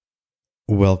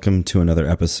Welcome to another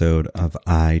episode of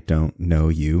I Don't Know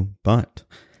You, but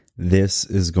this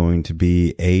is going to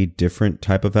be a different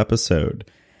type of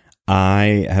episode.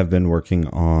 I have been working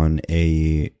on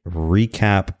a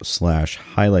recap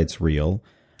 / highlights reel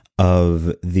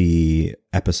of the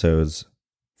episodes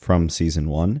from season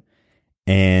 1,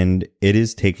 and it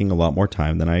is taking a lot more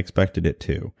time than I expected it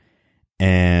to.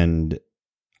 And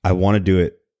I want to do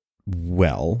it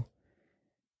well,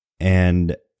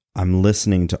 and I'm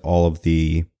listening to all of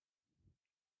the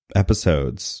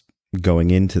episodes going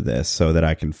into this so that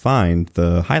I can find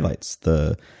the highlights,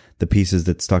 the pieces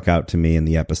that stuck out to me in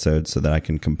the episode so that I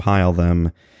can compile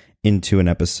them into an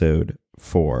episode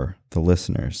for the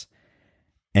listeners.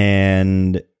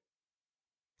 And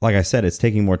like I said, it's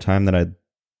taking more time than I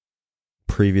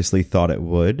previously thought it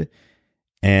would,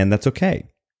 and that's okay.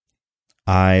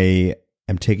 I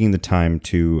am taking the time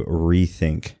to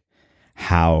rethink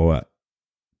how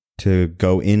to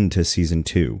go into season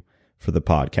 2 for the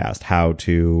podcast, how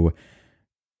to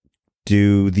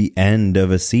do the end of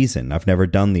a season. I've never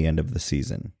done the end of a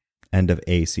season.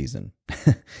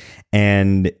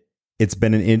 And it's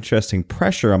been an interesting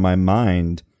pressure on my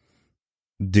mind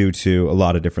due to a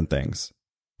lot of different things.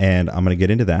 And I'm going to get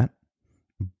into that.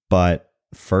 But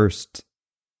first,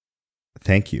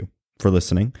 thank you for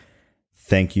listening.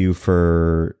 Thank you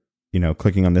for,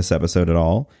 clicking on this episode at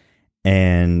all.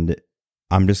 And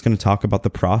I'm just going to talk about the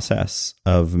process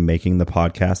of making the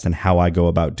podcast and how I go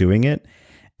about doing it.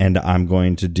 And I'm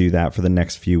going to do that for the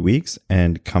next few weeks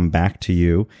and come back to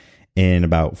you in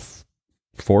about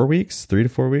 4 weeks, 3 to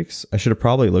 4 weeks. I should have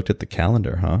probably looked at the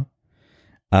calendar, huh?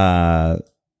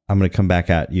 I'm going to come back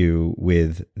at you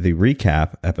with the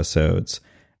recap episodes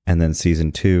and then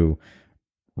season 2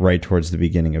 right towards the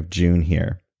beginning of June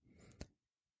here.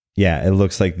 Yeah, it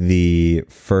looks like the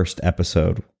first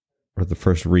episode or the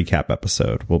first recap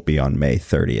episode will be on May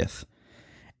 30th.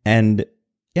 And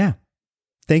yeah,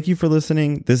 thank you for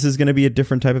listening. This is going to be a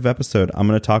different type of episode. I'm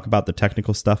going to talk about the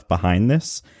technical stuff behind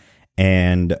this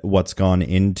and what's gone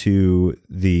into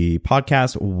the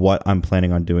podcast, what I'm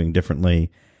planning on doing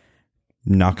differently.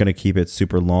 Not going to keep it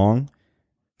super long.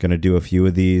 Going to do a few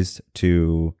of these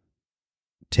to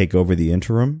take over the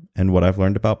interim and what I've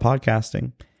learned about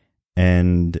podcasting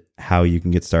and how you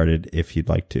can get started if you'd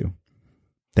like to.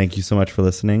 Thank you so much for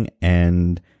listening,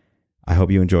 and I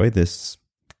hope you enjoy this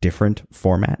different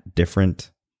format, different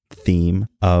theme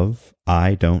of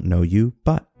I Don't Know You,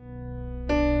 but.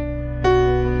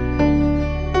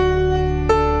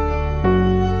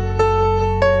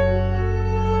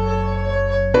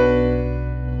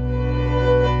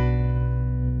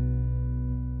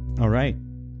 All right,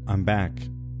 I'm back.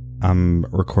 I'm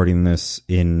recording this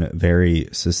in very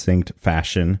succinct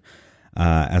fashion.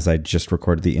 As I just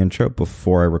recorded the intro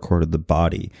before I recorded the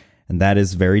body. And that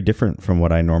is very different from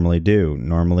what I normally do.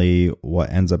 Normally,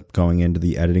 what ends up going into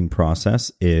the editing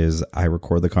process is I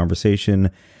record the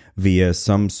conversation via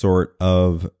some sort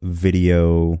of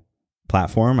video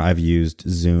platform. I've used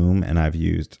Zoom and I've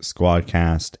used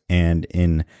Squadcast, and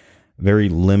in very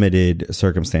limited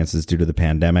circumstances due to the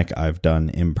pandemic, I've done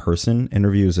in-person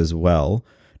interviews as well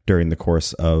during the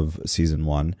course of season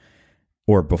 1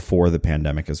 or before the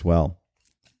pandemic as well.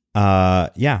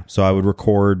 So I would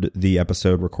record the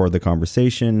episode, record the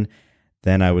conversation,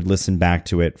 then I would listen back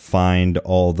to it, find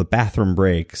all the bathroom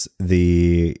breaks,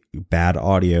 the bad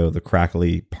audio, the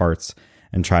crackly parts,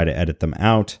 and try to edit them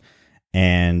out.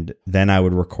 And then I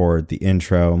would record the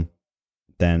intro,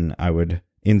 then I would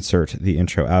insert the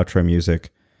intro outro music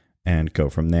and go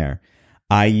from there.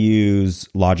 I use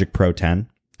Logic Pro 10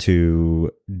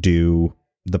 to do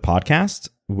the podcast,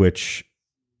 which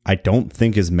I don't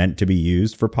think is meant to be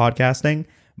used for podcasting,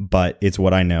 but it's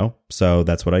what I know, so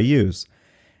that's what I use.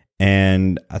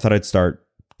 And I thought I'd start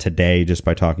today just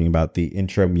by talking about the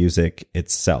intro music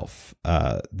itself.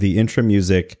 The intro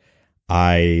music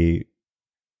I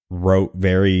wrote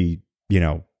very,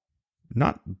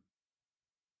 not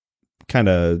kind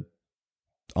of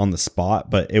on the spot,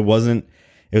 but it was a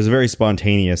very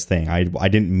spontaneous thing. I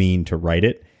didn't mean to write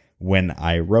it when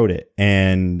I wrote it.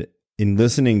 And in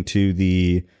listening to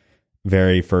the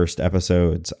very first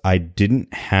episodes, I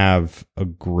didn't have the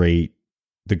great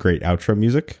outro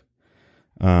music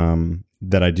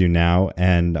that I do now,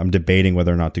 and I'm debating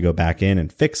whether or not to go back in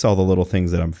and fix all the little things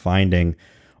that I'm finding,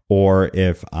 or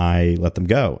if I let them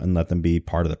go and let them be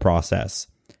part of the process.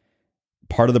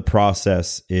 Part of the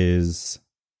process is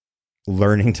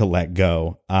learning to let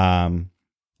go.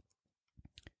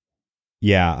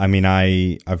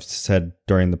 I've said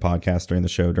during the podcast, during the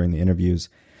show, during the interviews,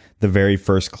 the very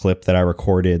first clip that I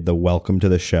recorded, the welcome to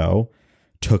the show,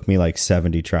 took me like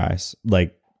 70 tries.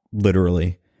 Like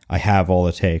literally, I have all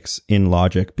the takes in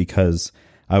Logic because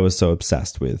I was so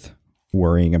obsessed with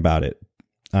worrying about it.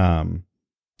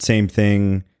 Same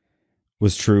thing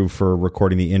was true for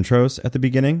recording the intros at the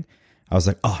beginning. I was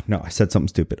like, oh no, I said something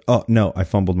stupid. Oh no, I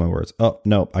fumbled my words. Oh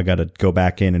no, I got to go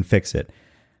back in and fix it.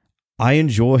 I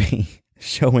enjoy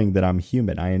showing that I'm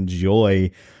human. I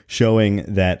enjoy showing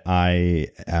that I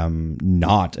am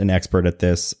not an expert at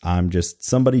this. I'm just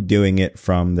somebody doing it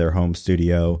from their home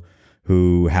studio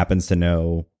who happens to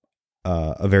know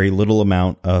a very little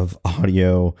amount of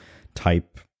audio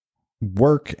type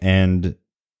work and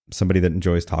somebody that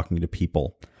enjoys talking to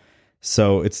people.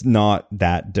 So it's not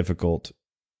that difficult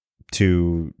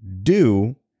to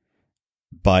do,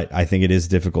 but I think it is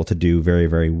difficult to do very,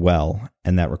 very well.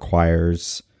 And that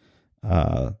requires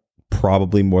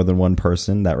probably more than one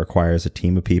person. That requires a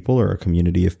team of people or a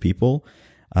community of people,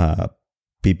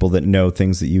 people that know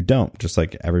things that you don't, just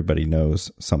like everybody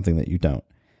knows something that you don't.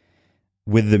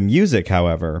 With the music,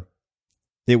 however,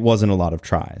 it wasn't a lot of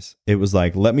tries. It was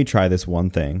like, let me try this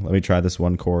one thing. Let me try this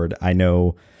one chord. I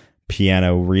know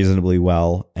piano reasonably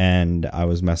well, and I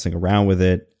was messing around with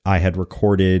it. I had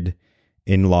recorded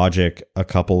in Logic a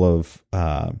couple of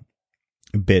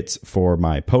bits for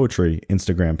my poetry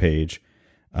Instagram page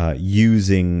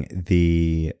using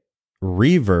the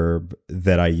reverb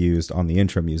that I used on the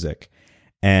intro music.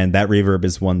 And that reverb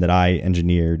is one that I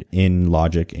engineered in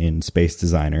Logic in Space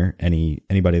Designer.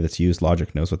 Anybody that's used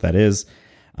Logic knows what that is.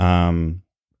 I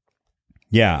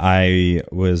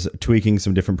was tweaking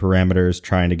some different parameters,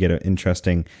 trying to get an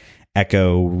interesting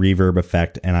echo reverb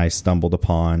effect, and I stumbled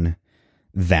upon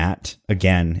that.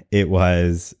 Again, it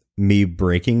was me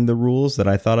breaking the rules that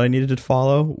I thought I needed to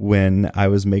follow when I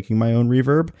was making my own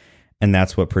reverb, and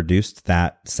that's what produced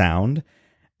that sound.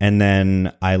 And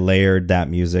then I layered that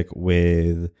music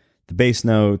with the bass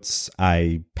notes.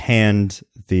 I panned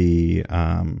the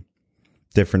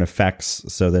different effects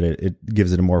so that it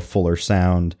gives it a more fuller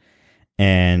sound.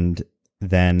 And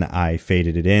then I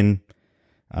faded it in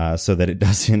so that it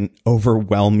doesn't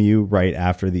overwhelm you right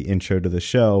after the intro to the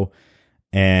show.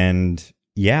 And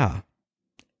yeah,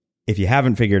 if you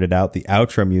haven't figured it out, the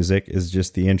outro music is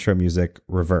just the intro music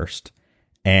reversed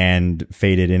and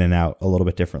faded in and out a little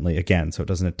bit differently again, so it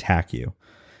doesn't attack you.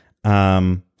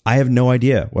 I have no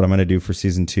idea what I'm going to do for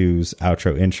season 2's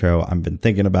outro intro. I've been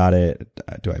thinking about it.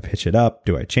 Do I pitch it up?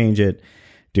 Do I change it?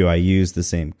 Do I use the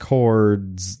same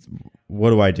chords? What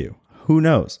do I do? Who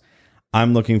knows?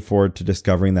 I'm looking forward to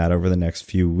discovering that over the next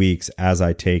few weeks as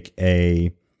I take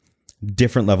a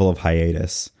different level of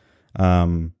hiatus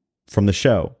from the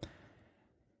show.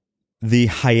 The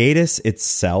hiatus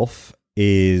itself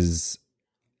is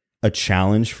a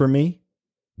challenge for me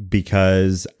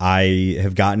because I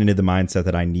have gotten into the mindset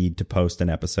that I need to post an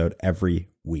episode every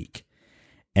week.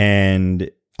 And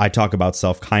I talk about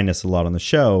self-kindness a lot on the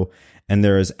show, and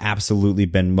there has absolutely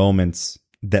been moments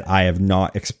that I have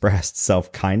not expressed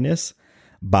self-kindness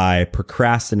by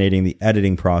procrastinating the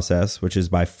editing process, which is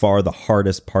by far the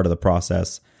hardest part of the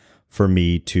process for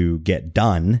me to get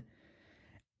done.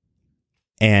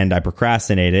 And I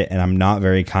procrastinate it, and I'm not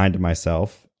very kind to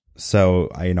myself. So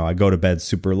I go to bed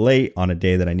super late on a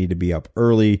day that I need to be up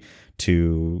early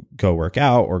to go work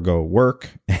out or go work.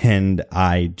 And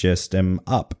I just am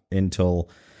up until,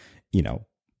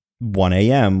 1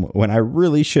 a.m. when I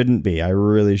really shouldn't be. I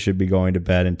really should be going to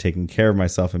bed and taking care of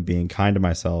myself and being kind to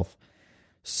myself.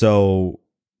 So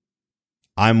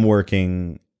I'm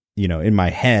working, in my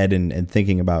head and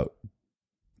thinking about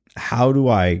how do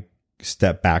I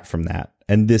step back from that?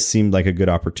 And this seemed like a good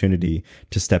opportunity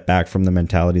to step back from the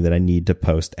mentality that I need to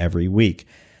post every week.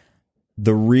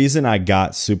 The reason I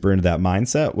got super into that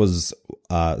mindset was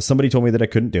somebody told me that I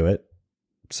couldn't do it.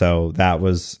 So that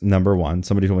was number one.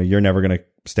 Somebody told me, you're never going to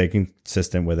stay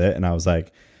consistent with it. And I was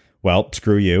like, well,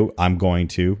 screw you. I'm going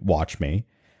to watch me.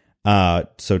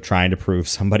 So trying to prove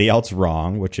somebody else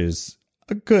wrong, which is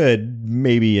a good,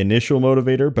 maybe initial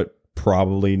motivator, but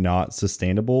probably not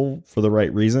sustainable for the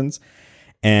right reasons.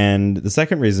 And the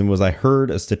second reason was I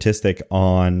heard a statistic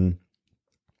on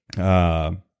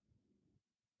a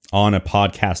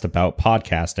podcast about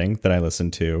podcasting that I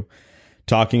listened to,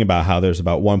 talking about how there's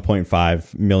about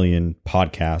 1.5 million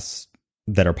podcasts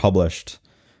that are published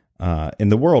in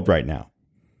the world right now.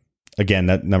 Again,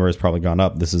 that number has probably gone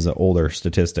up. This is an older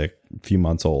statistic, a few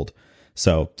months old.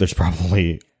 So there's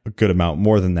probably a good amount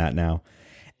more than that now.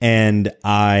 And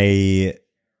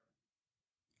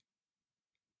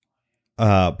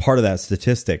part of that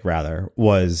statistic, rather,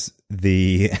 was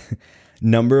the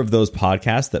number of those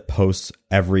podcasts that post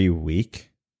every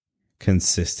week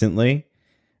consistently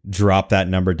drop that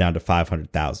number down to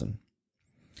 500,000.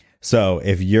 So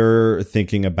if you're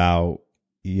thinking about,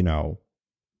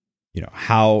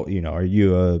 how, are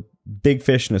you a big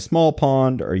fish in a small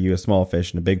pond, or are you a small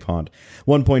fish in a big pond?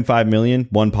 1.5 million,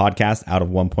 one podcast out of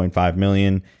 1.5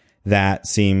 million. That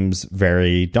seems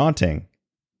very daunting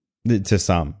to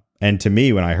some. And to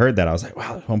me, when I heard that, I was like,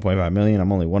 wow, 1.5 million.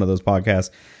 I'm only one of those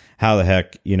podcasts. How the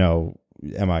heck, am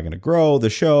I going to grow the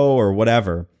show or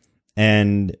whatever?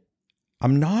 And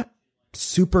I'm not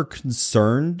super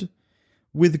concerned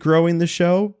with growing the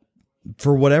show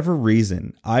for whatever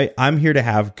reason. I'm here to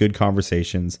have good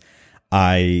conversations.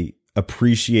 I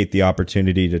appreciate the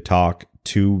opportunity to talk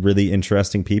to really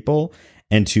interesting people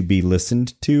and to be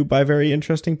listened to by very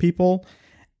interesting people.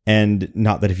 And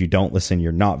not that if you don't listen,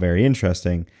 you're not very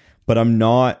interesting, but I'm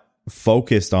not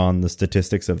focused on the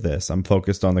statistics of this. I'm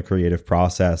focused on the creative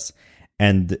process.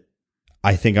 And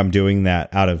I think I'm doing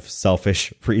that out of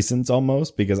selfish reasons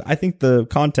almost, because I think the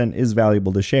content is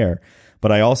valuable to share.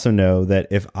 But I also know that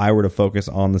if I were to focus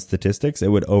on the statistics, it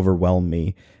would overwhelm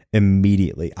me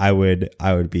immediately. I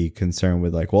would be concerned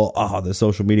with like, well, the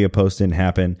social media post didn't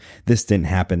happen. This didn't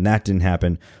happen. That didn't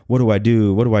happen. What do I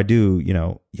do? What do I do?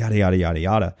 Yada, yada, yada,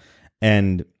 yada.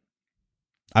 And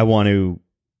I want to,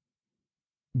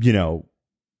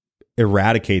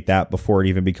 eradicate that before it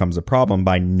even becomes a problem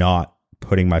by not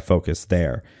putting my focus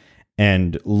there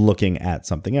and looking at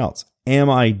something else. Am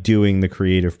I doing the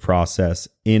creative process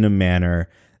in a manner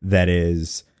that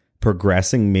is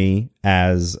progressing me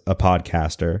as a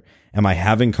podcaster? Am I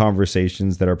having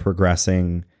conversations that are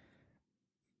progressing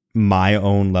my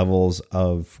own levels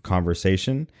of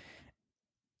conversation?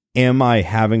 Am I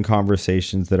having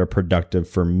conversations that are productive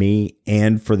for me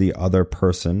and for the other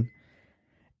person?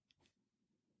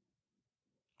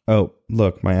 Oh,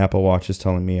 look, my Apple Watch is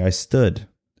telling me I stood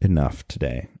enough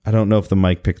today. I don't know if the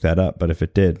mic picked that up, but if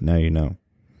it did, now you know.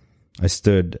 I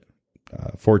stood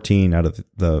 14 out of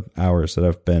the hours that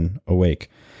I've been awake.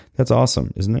 That's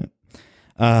awesome, isn't it?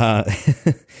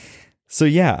 So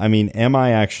yeah, I mean, am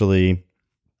I actually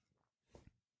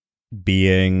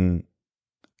being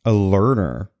a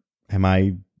learner? Am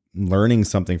I learning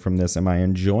something from this? Am I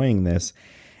enjoying this?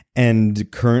 And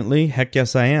currently, heck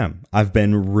yes, I am. I've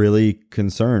been really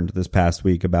concerned this past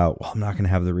week about, I'm not going to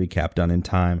have the recap done in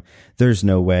time. There's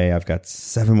no way. I've got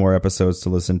 7 more episodes to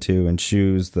listen to and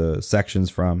choose the sections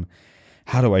from.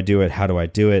 How do I do it? How do I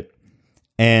do it?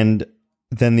 And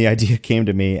then the idea came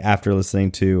to me after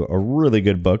listening to a really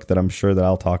good book that I'm sure that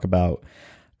I'll talk about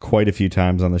quite a few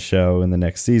times on the show in the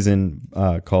next season,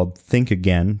 called Think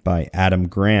Again by Adam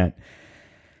Grant.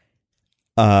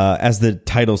 As the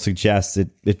title suggests,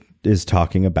 it is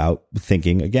talking about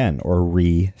thinking again or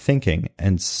rethinking.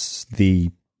 And the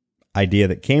idea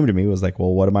that came to me was like,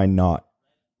 well, what am I not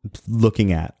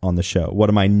looking at on the show? What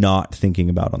am I not thinking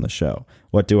about on the show?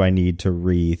 What do I need to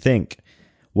rethink?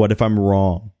 What if I'm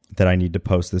wrong that I need to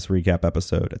post this recap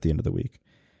episode at the end of the week?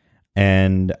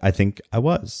 And I think I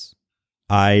was.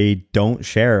 I don't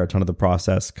share a ton of the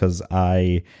process because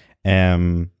I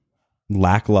am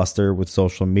lackluster with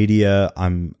social media.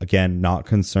 I'm, again, not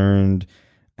concerned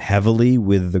heavily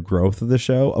with the growth of the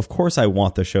show. Of course, I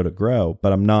want the show to grow,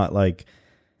 but I'm not like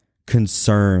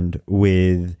concerned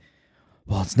with,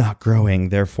 well, it's not growing,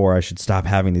 therefore I should stop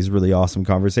having these really awesome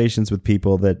conversations with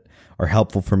people that are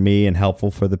helpful for me and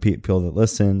helpful for the people that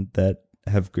listen that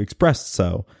have expressed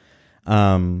so.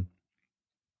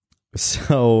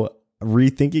 So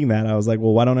rethinking that, I was like,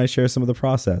 well, why don't I share some of the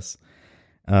process?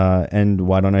 And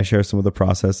why don't I share some of the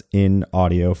process in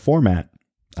audio format?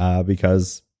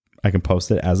 Because I can post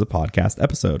it as a podcast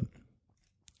episode.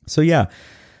 So yeah,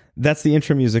 that's the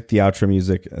intro music, the outro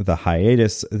music, the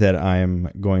hiatus that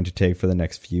I'm going to take for the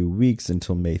next few weeks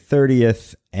until May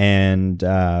 30th. And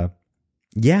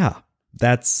yeah,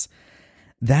 that's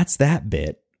that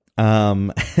bit.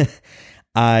 I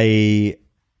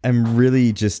am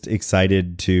really just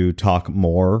excited to talk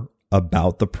more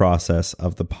about the process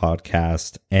of the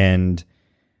podcast and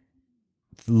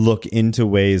look into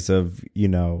ways of,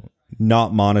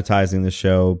 not monetizing the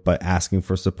show, but asking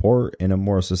for support in a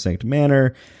more succinct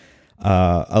manner,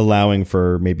 allowing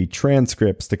for maybe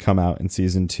transcripts to come out in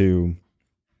season 2,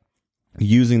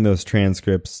 using those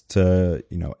transcripts to,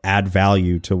 add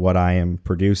value to what I am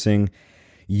producing,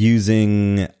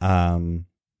 using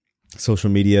social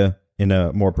media in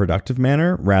a more productive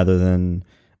manner rather than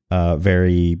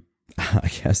very, I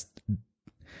guess,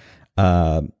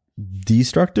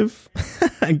 destructive,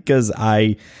 because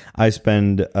I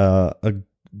spend a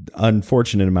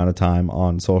unfortunate amount of time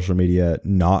on social media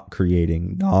not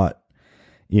creating, not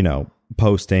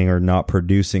posting or not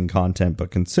producing content, but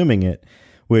consuming it,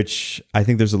 which I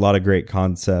think there's a lot of great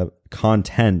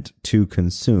content to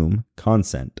consume.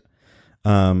 Content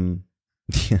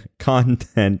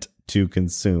to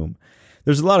consume.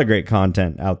 there's a lot of great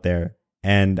content out there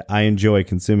and I enjoy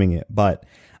consuming it, but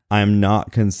I'm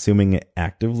not consuming it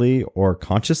actively or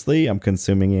consciously. I'm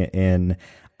consuming it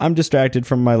I'm distracted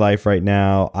from my life right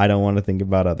now. I don't want to think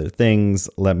about other things.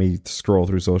 Let me scroll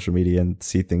through social media and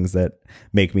see things that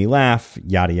make me laugh,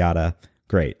 yada, yada.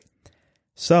 Great.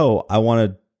 So I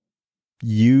want to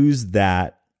use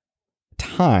that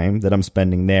time that I'm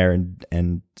spending there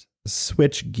and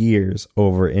switch gears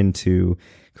over into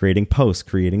creating posts,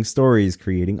 creating stories,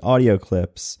 creating audio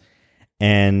clips.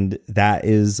 And that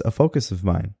is a focus of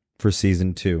mine for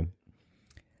season 2.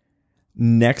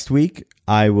 Next week,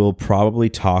 I will probably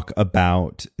talk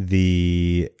about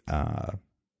the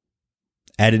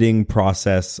editing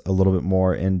process a little bit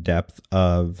more in depth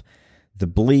of the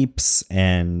bleeps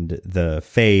and the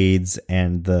fades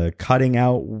and the cutting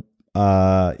out,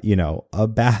 a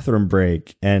bathroom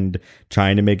break and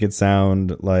trying to make it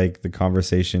sound like the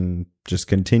conversation just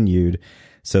continued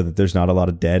so that there's not a lot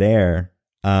of dead air.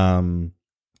 And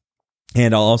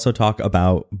I'll also talk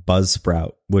about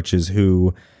Buzzsprout, which is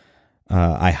who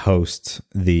I host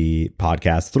the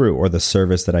podcast through, or the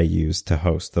service that I use to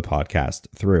host the podcast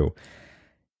through.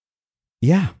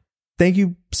 Yeah. Thank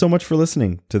you so much for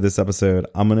listening to this episode.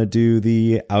 I'm going to do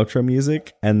the outro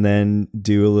music and then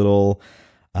do a little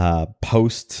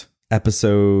post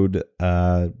episode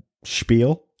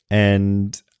spiel,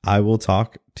 and I will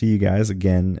talk to you guys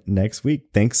again next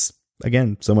week. Thanks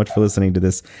again so much for listening to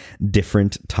this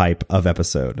different type of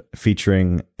episode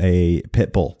featuring a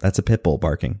pit bull. That's a pit bull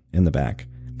barking in the back,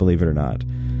 believe it or not.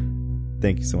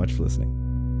 Thank you so much for listening.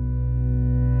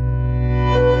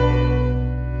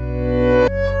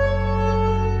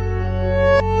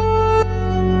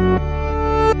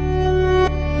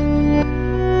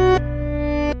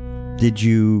 Did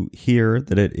you hear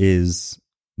that it is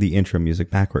the intro music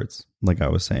backwards, like I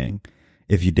was saying?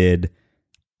 If you did,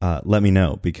 let me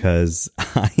know, because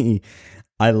I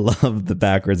love the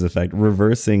backwards effect.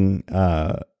 Reversing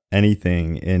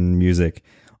anything in music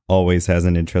always has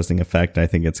an interesting effect. I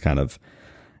think it's kind of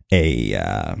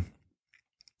a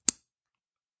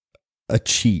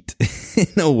cheat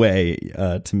in a way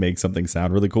to make something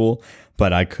sound really cool.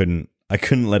 But I couldn't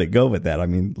let it go with that. I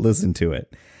mean, listen to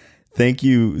it. Thank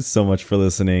you so much for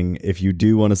listening. If you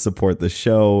do want to support the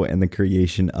show and the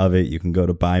creation of it, you can go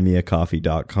to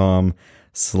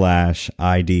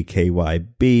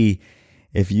buymeacoffee.com/idkyb.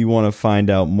 If you want to find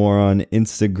out more on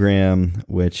Instagram,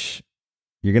 which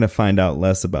you're going to find out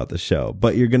less about the show,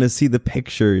 but you're going to see the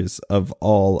pictures of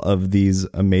all of these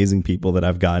amazing people that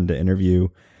I've gotten to interview.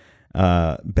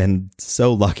 Been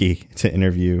so lucky to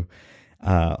interview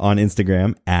on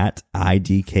Instagram at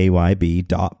idkyb.pod.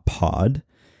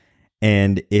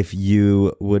 And if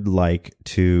you would like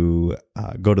to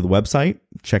go to the website,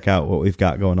 check out what we've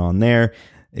got going on there.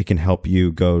 It can help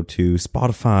you go to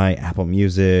Spotify, Apple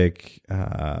Music,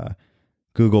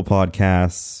 Google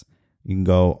Podcasts. You can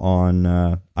go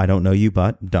on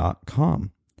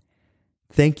idon'tknowyouBut.com.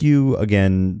 Thank you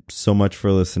again so much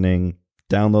for listening.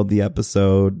 Download the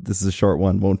episode. This is a short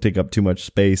one. Won't take up too much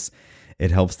space.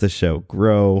 It helps the show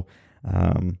grow.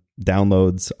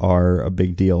 Downloads are a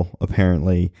big deal,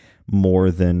 apparently,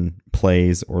 more than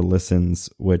plays or listens,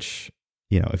 which,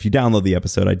 if you download the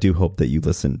episode, I do hope that you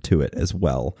listen to it as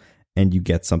well and you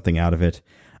get something out of it.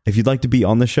 If you'd like to be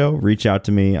on the show, reach out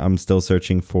to me. I'm still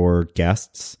searching for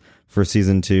guests for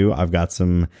season 2. I've got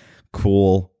some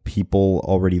cool people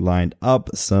already lined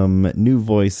up, some new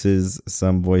voices,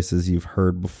 some voices you've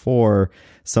heard before,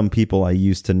 some people I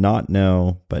used to not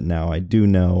know, but now I do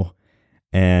know,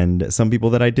 and some people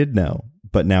that I did know,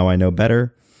 but now I know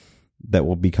better, that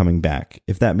will be coming back.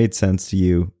 If that made sense to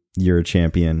you, you're a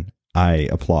champion. I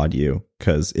applaud you,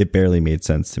 because it barely made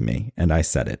sense to me, and I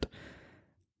said it.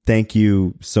 Thank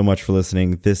you so much for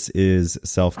listening. This is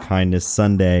Self-Kindness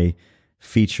Sunday,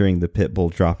 featuring the pit bull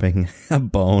dropping a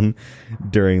bone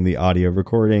during the audio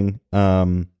recording.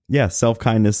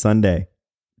 Self-Kindness Sunday.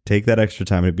 Take that extra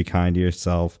time to be kind to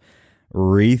yourself.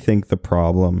 Rethink the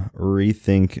problem.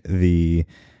 Rethink the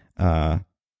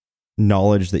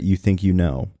knowledge that you think you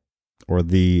know, or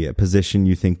the position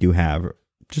you think you have.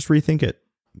 Just rethink it.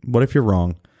 What if you're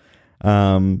wrong?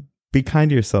 Be kind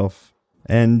to yourself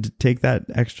and take that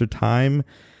extra time.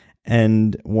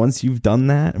 And once you've done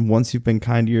that, and once you've been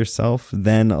kind to yourself,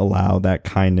 then allow that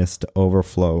kindness to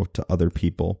overflow to other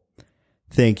people.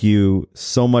 Thank you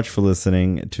so much for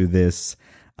listening to this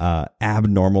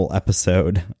abnormal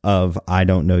episode of I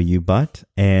Don't Know You But,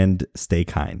 and stay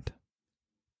kind.